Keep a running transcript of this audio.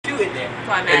there. Come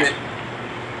on, Matt.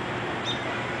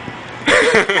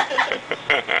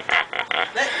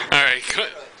 Alright,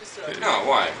 No,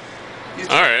 why?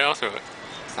 alright, I'll throw it.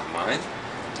 It's not mine.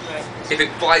 If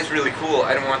it flies really cool,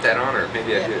 I don't want that on her.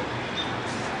 Maybe I do.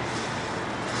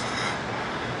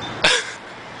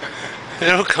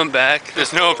 It'll come back.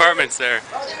 There's no apartments there.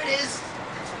 Oh, there it is.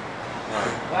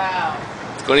 Oh. Wow.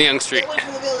 Let's go to Young Street. That went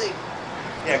from the building.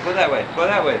 Yeah, go that way. Go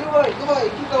that way. Go on,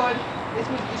 keep going. This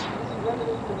was running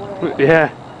into one. Yeah.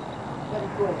 That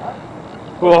was going up.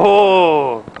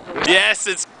 Whoa! Yes,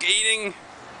 it's eating.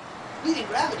 Beating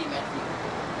gravity, Matthew.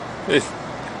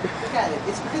 Look at it.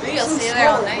 It's because Maybe it's you'll so stay there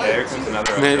all small. night. There comes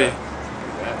another Maybe.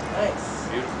 Nice.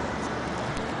 Beautiful.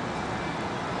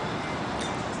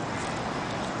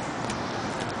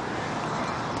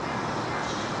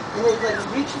 And it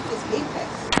like reaches this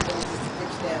apex and it just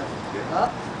dips down.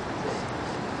 Up.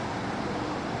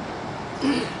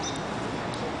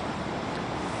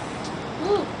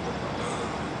 Woo.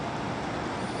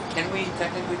 Can we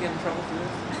technically get in trouble for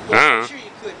this? I don't know. Sure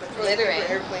you could, but for Littering.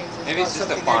 airplanes, Maybe it's just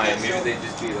a fine. Maybe they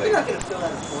just be You're like. not gonna fill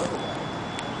out a form with that.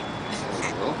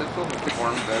 Well, they fill the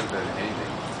form better than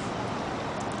anything.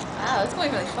 Wow, it's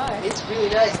going really far. I It's really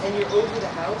nice, and you're over the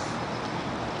house.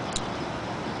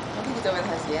 don't think it's over the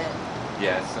house yet.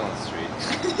 Yeah, it's still on the street.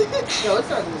 No, it's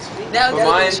not in the street. No, But go to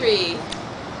mine- the tree.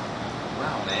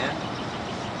 Wow, man.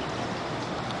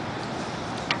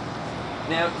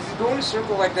 Now, does it go in a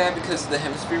circle like that because of the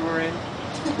hemisphere we're in?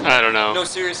 I don't know. No,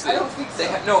 seriously. I don't think so.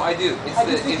 No, I do. It's I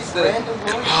the. just think It's it's the. random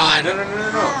No, noise. on. no.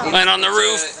 Wow. It's- Land on the it's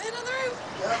roof. Land on the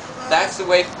roof. That's the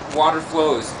way water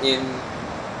flows in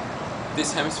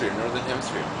this hemisphere, northern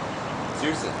hemisphere.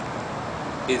 Seriously,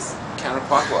 is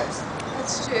counterclockwise.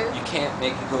 That's true. You can't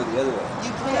make it go the other way. You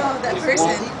No, can't. that It person.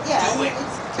 won't. Yeah, Do it.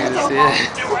 it's Can't it's see all-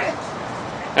 it. Do it.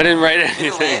 I didn't write Did it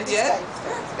anything. land yet?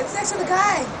 It's next to the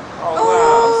guy. Oh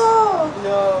Oh.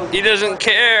 No. He doesn't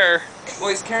care. wow. Well,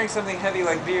 he's carrying something heavy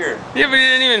like beer. Yeah, but he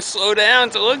didn't even slow down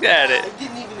to look at it. I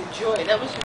didn't even enjoy it. That was